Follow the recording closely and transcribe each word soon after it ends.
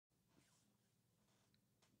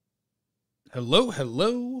Hello,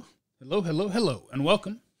 and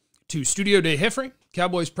welcome to Studio de Jefre.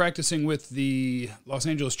 Cowboys practicing with the Los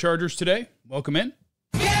Angeles Chargers today. Welcome in.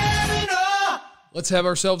 Let's have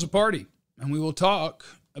ourselves a party, and we will talk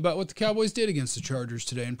about what the Cowboys did against the Chargers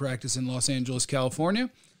today in practice in Los Angeles, California.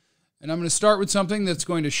 And I'm going to start with something that's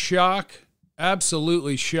going to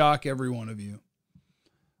absolutely shock every one of you.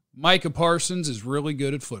 Micah Parsons is really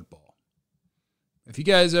good at football. If you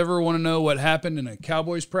guys ever want to know what happened in a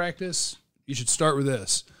Cowboys practice, you should start with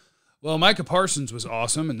this. Well, Micah Parsons was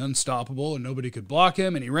awesome and unstoppable, and nobody could block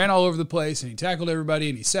him, and he ran all over the place, and he tackled everybody,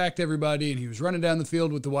 and he sacked everybody, and he was running down the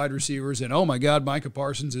field with the wide receivers, and oh my God, Micah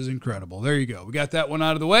Parsons is incredible. There you go. We got that one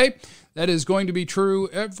out of the way. That is going to be true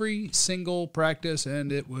every single practice,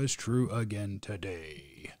 and it was true again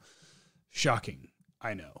today. Shocking,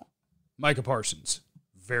 I know. Micah Parsons,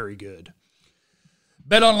 very good.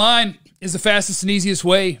 BetOnline is the fastest and easiest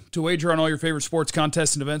way to wager on all your favorite sports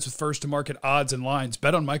contests and events with first-to-market odds and lines.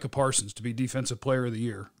 Bet on Micah Parsons to be Defensive Player of the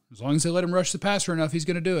Year. As long as they let him rush the passer enough, he's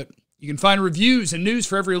going to do it. You can find reviews and news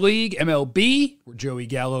for every league. MLB, where Joey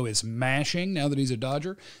Gallo is mashing now that he's a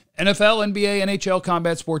Dodger. NFL, NBA, NHL,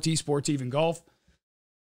 combat sports, esports, even golf.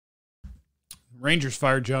 Rangers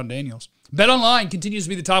fired John Daniels. BetOnline continues to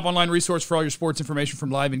be the top online resource for all your sports information from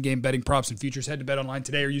live in-game betting, props, and futures. Head to BetOnline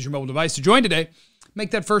today or use your mobile device to join today.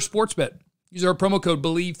 Make that first sports bet. Use our promo code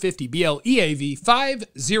BELIEVE50,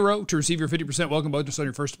 BLEAV50 to receive your 50% welcome bonus on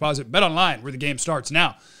your first deposit. BetOnline, where the game starts.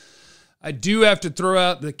 Now, I do have to throw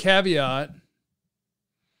out the caveat.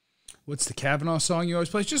 What's the Kavanaugh song you always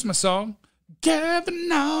play? It's just my song.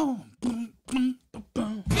 Kavanaugh. Boom, boom, boom,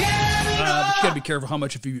 boom. But you got to be careful how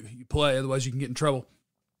much if you play, otherwise you can get in trouble.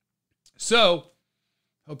 So,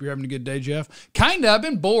 hope you're having a good day, Jeff. Kinda. I've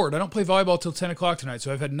been bored. I don't play volleyball till 10 o'clock tonight,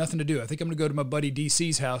 so I've had nothing to do. I think I'm going to go to my buddy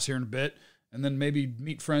DC's house here in a bit and then maybe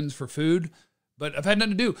meet friends for food. But I've had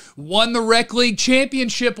nothing to do. Won the Rec League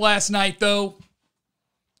Championship last night, though.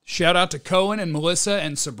 Shout out to Cohen and Melissa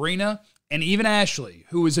and Sabrina and even Ashley,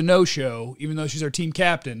 who was a no-show, even though she's our team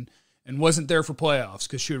captain, and wasn't there for playoffs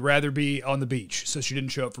because she would rather be on the beach, so she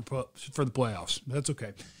didn't show up for the playoffs. That's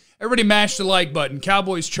okay. Everybody mash the like button.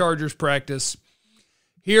 Cowboys-Chargers practice.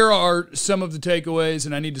 Here are some of the takeaways,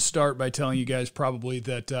 and I need to start by telling you guys probably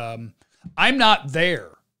that I'm not there.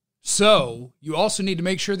 So you also need to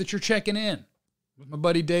make sure that you're checking in with my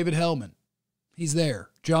buddy David Hellman. He's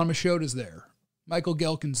there. John Machota's there. Michael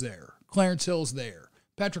Gelkin's there. Clarence Hill's there.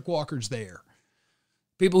 Patrick Walker's there.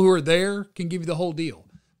 People who are there can give you the whole deal.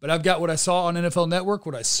 But I've got what I saw on NFL Network,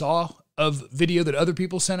 what I saw of video that other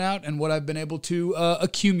people sent out, and what I've been able to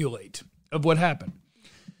accumulate of what happened.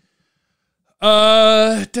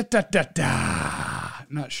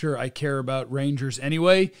 Not sure I care about Rangers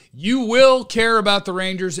anyway. You will care about the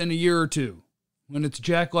Rangers in a year or two. When it's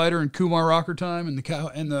Jack Leiter and Kumar Rocker time and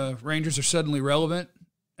the Rangers are suddenly relevant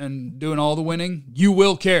and doing all the winning, you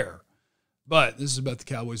will care. But this is about the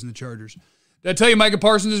Cowboys and the Chargers. Did I tell you Micah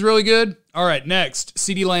Parsons is really good? All right, next.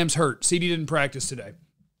 CeeDee Lamb's hurt. CeeDee didn't practice today.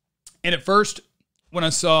 And at first, when I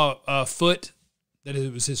saw that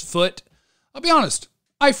it was his foot, I'll be honest,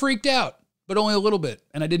 I freaked out. But only a little bit,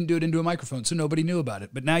 and I didn't do it into a microphone, so nobody knew about it.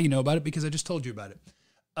 But now you know about it because I just told you about it.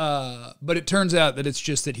 But it turns out that it's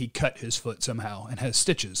just that he cut his foot somehow and has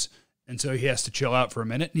stitches, and so he has to chill out for a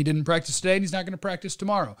minute, and he didn't practice today, and he's not going to practice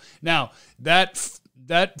tomorrow. Now, that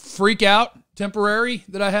freak out temporary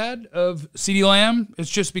that I had of CeeDee Lamb, it's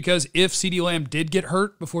just because if CeeDee Lamb did get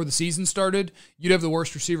hurt before the season started, you'd have the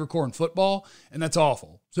worst receiver core in football, and that's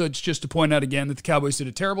awful. So it's just to point out again that the Cowboys did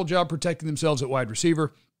a terrible job protecting themselves at wide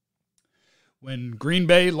receiver. When Green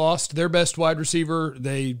Bay lost their best wide receiver,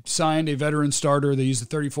 they signed a veteran starter. They used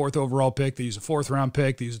the 34th overall pick. They used a 4th-round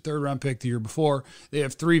pick. They used a 3rd-round pick the year before. They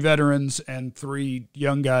have 3 veterans and 3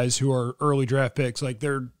 young guys who are early draft picks. Like,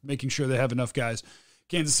 they're making sure they have enough guys.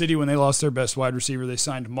 Kansas City, when they lost their best wide receiver, they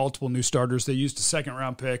signed multiple new starters. They used a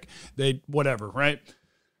 2nd-round pick. Whatever, right?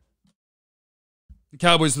 The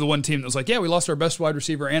Cowboys are the one team that was like, yeah, we lost our best wide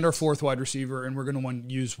receiver and our 4th wide receiver, and we're going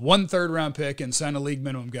to use 1 3rd-round pick and sign a league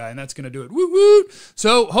minimum guy, and that's going to do it. Woo-woo!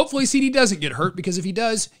 So hopefully CeeDee doesn't get hurt, because if he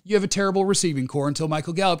does, you have a terrible receiving core until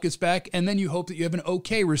Michael Gallup gets back, and then you hope that you have an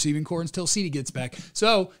okay receiving core until CeeDee gets back.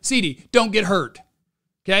 So, CeeDee, don't get hurt.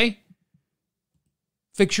 Okay?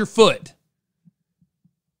 Fix your foot.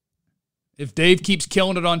 If Dave keeps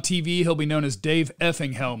killing it on TV, he'll be known as Dave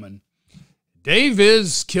effing Hellman. Dave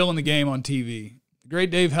is killing the game on TV. Great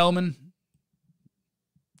Dave Hellman.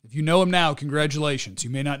 If you know him now, congratulations. You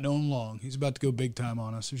may not know him long. He's about to go big time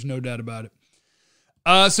on us. There's no doubt about it.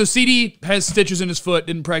 So CD has stitches in his foot,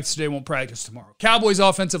 didn't practice today, won't practice tomorrow. Cowboys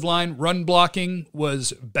offensive line run blocking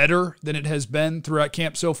was better than it has been throughout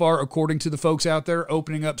camp so far, according to the folks out there,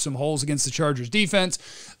 opening up some holes against the Chargers defense,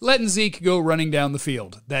 letting Zeke go running down the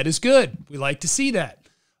field. That is good. We like to see that.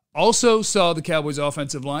 Also saw the Cowboys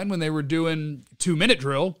offensive line when they were doing 2-minute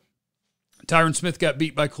drill. Tyron Smith got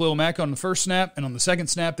beat by Khalil Mack on the first snap, and on the second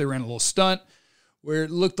snap, they ran a little stunt where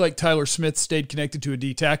it looked like Tyler Smith stayed connected to a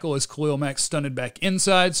D tackle as Khalil Mack stunted back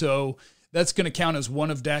inside. So that's going to count as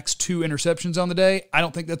one of Dak's 2 interceptions on the day. I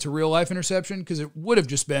don't think that's a real-life interception because it would have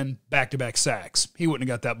just been back-to-back sacks. He wouldn't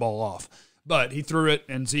have got that ball off. But he threw it,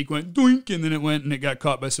 and Zeke went doink, and then it went, and it got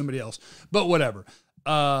caught by somebody else. But whatever.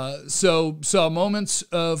 So saw moments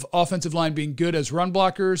of offensive line being good as run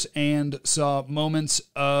blockers and saw moments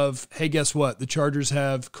of, hey, guess what? The Chargers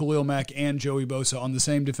have Khalil Mack and Joey Bosa on the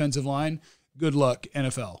same defensive line. Good luck,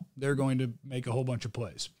 NFL. They're going to make a whole bunch of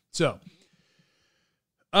plays. So,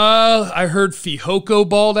 I heard Fihoko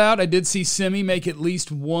balled out. I did see Simi make at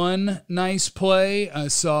least one nice play. I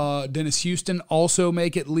saw Dennis Houston also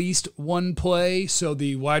make at least one play. So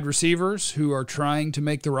the wide receivers who are trying to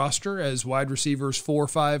make the roster as wide receivers 4,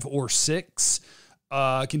 5, or 6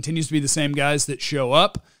 continues to be the same guys that show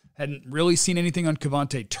up. Hadn't really seen anything on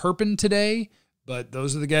KaVontae Turpin today, but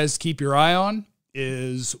those are the guys to keep your eye on.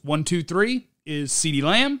 Is 1, 2, 3 is CeeDee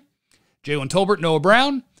Lamb, Jalen Tolbert, Noah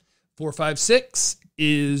Brown. 4, 5, 6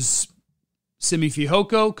 is Simi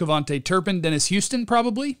Fihoko, KaVontae Turpin, Dennis Houston,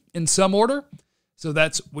 probably in some order. So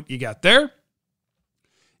that's what you got there.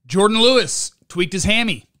 Jordan Lewis tweaked his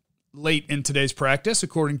hammy late in today's practice,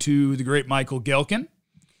 according to the great Michael Gelkin.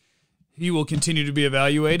 He will continue to be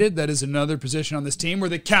evaluated. That is another position on this team where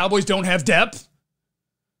the Cowboys don't have depth.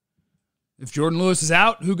 If Jordan Lewis is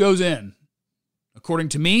out, who goes in? According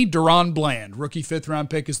to me, Deron Bland, rookie 5th-round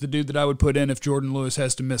pick, is the dude that I would put in if Jordan Lewis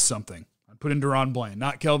has to miss something. I'd put in Deron Bland,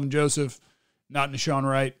 not Kelvin Joseph, not Nashawn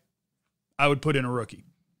Wright. I would put in a rookie.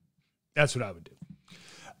 That's what I would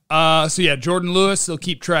do. So, yeah, Jordan Lewis, they'll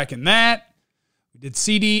keep tracking that. We did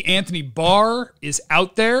CD. Anthony Barr is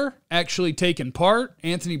out there actually taking part.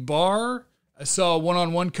 Anthony Barr, I saw a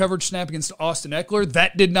one-on-one coverage snap against Austin Eckler.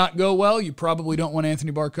 That did not go well. You probably don't want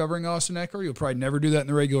Anthony Barr covering Austin Eckler. You'll probably never do that in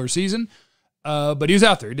the regular season. But he was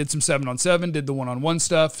out there. He did some 7-on-7, did the one-on-one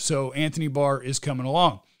stuff. So Anthony Barr is coming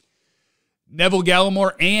along. Neville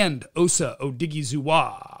Gallimore and Osa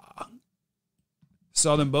Odighizuwa.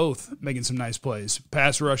 Saw them both making some nice plays.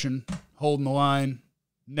 Pass rushing, holding the line.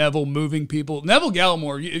 Neville moving people. Neville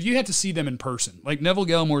Gallimore, if you had to see them in person, like Neville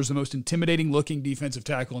Gallimore is the most intimidating looking defensive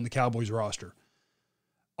tackle in the Cowboys roster.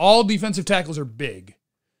 All defensive tackles are big.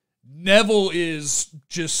 Neville is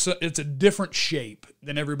just, it's a different shape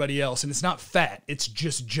than everybody else. And it's not fat. It's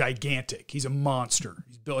just gigantic. He's a monster.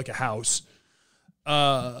 He's built like a house.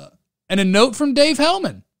 And a note from Dave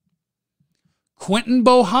Hellman. Quentin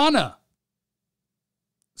Bohanna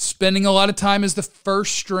spending a lot of time as the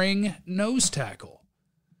first string nose tackle.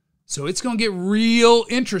 So it's going to get real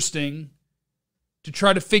interesting to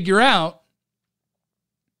try to figure out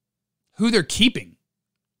who they're keeping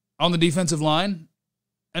on the defensive line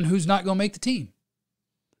and who's not going to make the team.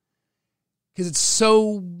 Because it's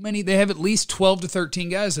so many. They have at least 12 to 13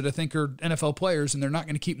 guys that I think are NFL players, and they're not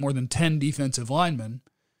going to keep more than 10 defensive linemen.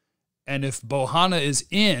 And if Bohanna is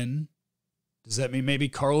in, does that mean maybe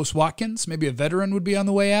Carlos Watkins, maybe a veteran, would be on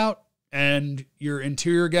the way out? And your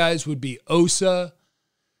interior guys would be Osa,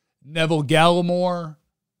 Neville Gallimore,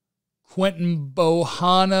 Quentin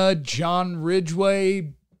Bohanna, John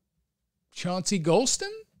Ridgeway, Chauncey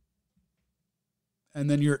Golston? And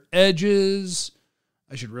then your edges,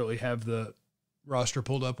 I should really have the roster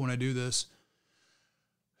pulled up when I do this.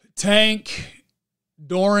 Tank,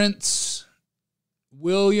 Dorrance,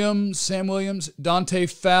 Williams, Sam Williams, Dante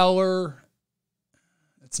Fowler.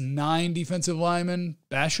 That's 9 defensive linemen.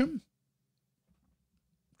 Basham?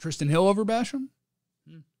 Tristan Hill over Basham?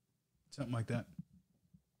 Something like that.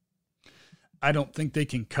 I don't think they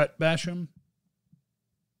can cut Basham.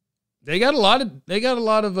 They got a lot of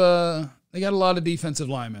defensive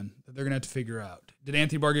linemen that they're going to have to figure out. Did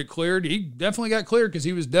Anthony Barr get cleared? He definitely got cleared because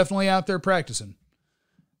he was definitely out there practicing.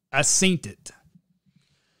 I seen it.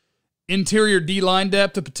 Interior D-line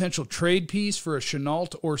depth, a potential trade piece for a Chenault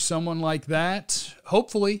or someone like that.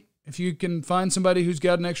 Hopefully, if you can find somebody who's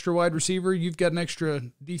got an extra wide receiver, you've got an extra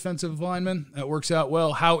defensive lineman. That works out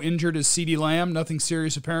well. How injured is CeeDee Lamb? Nothing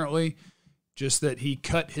serious, apparently. Just that he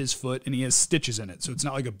cut his foot and he has stitches in it. So it's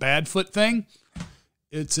not like a bad foot thing.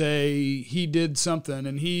 It's he did something,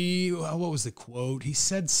 and what was the quote? He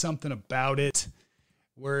said something about it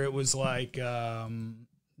where it was like,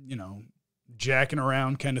 jacking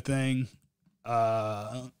around kind of thing.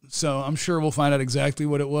 So I'm sure we'll find out exactly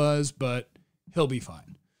what it was, but he'll be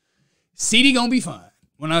fine. CD gonna be fine.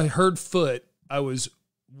 When I heard foot, I was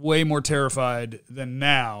way more terrified than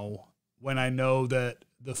now when I know that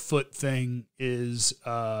the foot thing is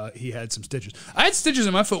he had some stitches. I had stitches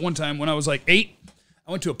in my foot one time when I was like 8.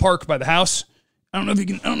 I went to a park by the house. I don't know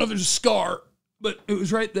if there's a scar, but it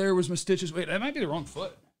was right there was my stitches. Wait, that might be the wrong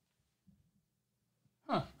foot.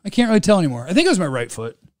 Huh. I can't really tell anymore. I think it was my right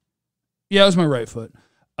foot. Yeah, it was my right foot.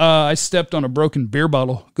 I stepped on a broken beer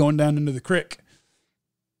bottle going down into the creek.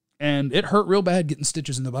 And it hurt real bad getting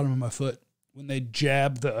stitches in the bottom of my foot when they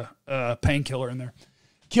jabbed the painkiller in there.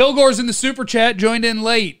 Kilgore's in the super chat, joined in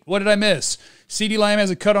late. What did I miss? CeeDee Lamb has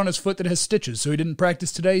a cut on his foot that has stitches, so he didn't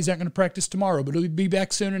practice today. He's not going to practice tomorrow, but he'll be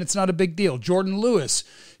back soon, and it's not a big deal. Jordan Lewis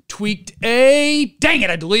tweaked dang it,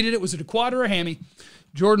 I deleted it. Was it a quad or a hammy?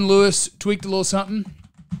 Jordan Lewis tweaked a little something.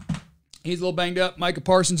 He's a little banged up. Micah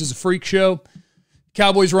Parsons is a freak show.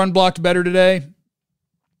 Cowboys run blocked better today.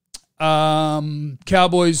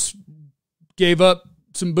 Cowboys gave up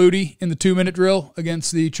some booty in the 2-minute drill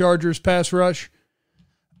against the Chargers pass rush.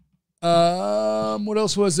 What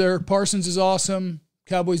else was there? Parsons is awesome.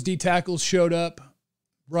 Cowboys D tackles showed up.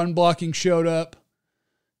 Run blocking showed up.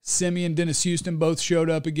 Simi and Dennis Houston both showed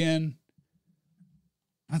up again.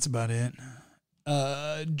 That's about it.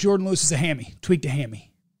 Jordan Lewis is a hammy. Tweaked a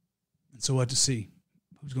hammy. And so what to see?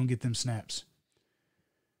 Who's going to get them snaps?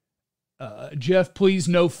 Jeff, please,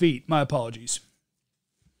 no feet. My apologies.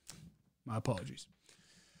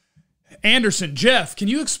 Anderson, Jeff, can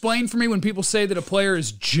you explain for me when people say that a player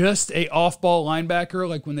is just a off-ball linebacker,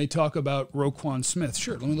 like when they talk about Roquan Smith?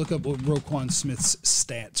 Sure, let me look up Roquan Smith's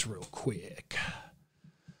stats real quick.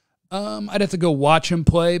 I'd have to go watch him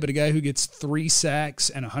play, but a guy who gets 3 sacks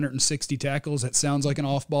and 160 tackles, that sounds like an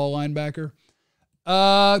off-ball linebacker.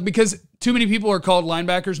 Because too many people are called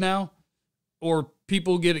linebackers now, or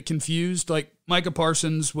people get it confused. Like Micah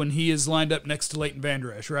Parsons, when he is lined up next to Leighton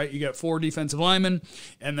Vander Esch, right? You got 4 defensive linemen,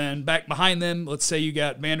 and then back behind them, let's say you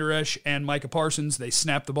got Vander Esch and Micah Parsons. They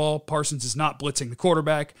snap the ball. Parsons is not blitzing the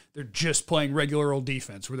quarterback. They're just playing regular old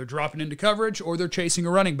defense, where they're dropping into coverage or they're chasing a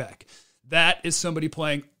running back. That is somebody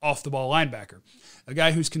playing off-the-ball linebacker. A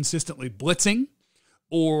guy who's consistently blitzing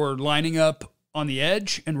or lining up on the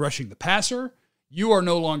edge and rushing the passer, you are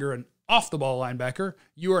no longer an off-the-ball linebacker.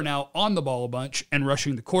 You are now on the ball a bunch and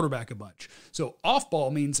rushing the quarterback a bunch. So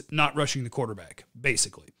off-ball means not rushing the quarterback,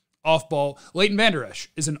 basically. Off-ball, Leighton Vander Esch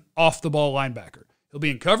is an off-the-ball linebacker. He'll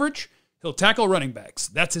be in coverage. He'll tackle running backs.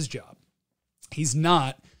 That's his job. He's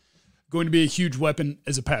not going to be a huge weapon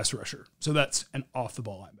as a pass rusher. So that's an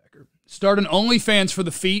off-the-ball linebacker. Start an OnlyFans for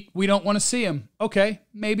the feet. We don't want to see him. Okay,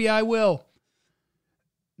 maybe I will.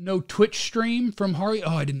 No Twitch stream from Harley.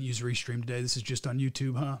 Oh, I didn't use Restream today. This is just on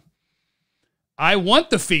YouTube, huh? I want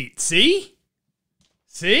the feet. See?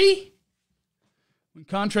 When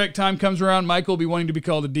contract time comes around, Michael will be wanting to be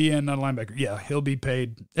called a DN, not a linebacker. Yeah, he'll be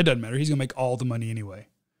paid. It doesn't matter. He's going to make all the money anyway.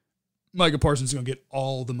 Micah Parsons is going to get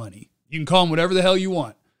all the money. You can call him whatever the hell you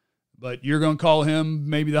want, but you're going to call him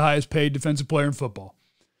maybe the highest paid defensive player in football.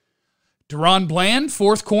 Deron Bland,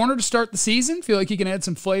 4th corner to start the season. Feel like he can add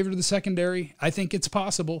some flavor to the secondary. I think it's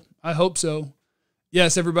possible. I hope so.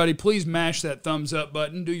 Yes, everybody, please mash that thumbs up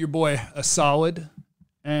button. Do your boy a solid.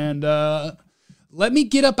 And let me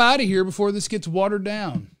get up out of here before this gets watered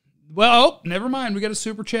down. Well, never mind. We got a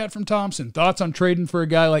super chat from Thompson. Thoughts on trading for a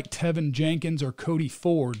guy like Tevin Jenkins or Cody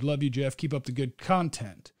Ford? Love you, Jeff. Keep up the good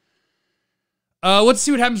content. Let's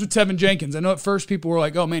see what happens with Tevin Jenkins. I know at first people were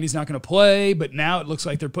like, oh, man, he's not going to play. But now it looks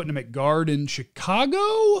like they're putting him at guard in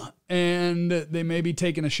Chicago. And they may be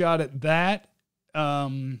taking a shot at that.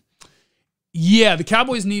 Yeah, the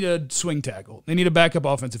Cowboys need a swing tackle. They need a backup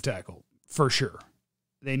offensive tackle, for sure.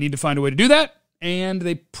 They need to find a way to do that, and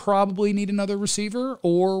they probably need another receiver,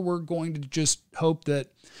 or we're going to just hope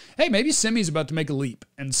that, hey, maybe Simi's about to make a leap,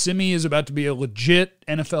 and Simi is about to be a legit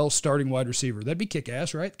NFL starting wide receiver. That'd be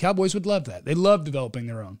kick-ass, right? The Cowboys would love that. They love developing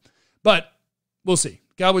their own. But we'll see.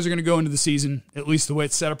 Cowboys are going to go into the season, at least the way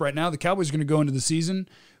it's set up right now, the Cowboys are going to go into the season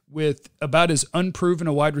with about as unproven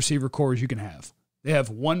a wide receiver core as you can have. They have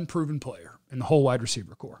one proven player in the whole wide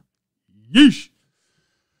receiver core. Yeesh.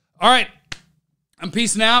 All right. I'm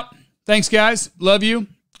peacing out. Thanks, guys. Love you.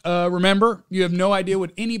 Remember, you have no idea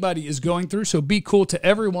what anybody is going through, so be cool to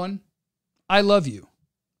everyone. I love you.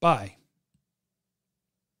 Bye.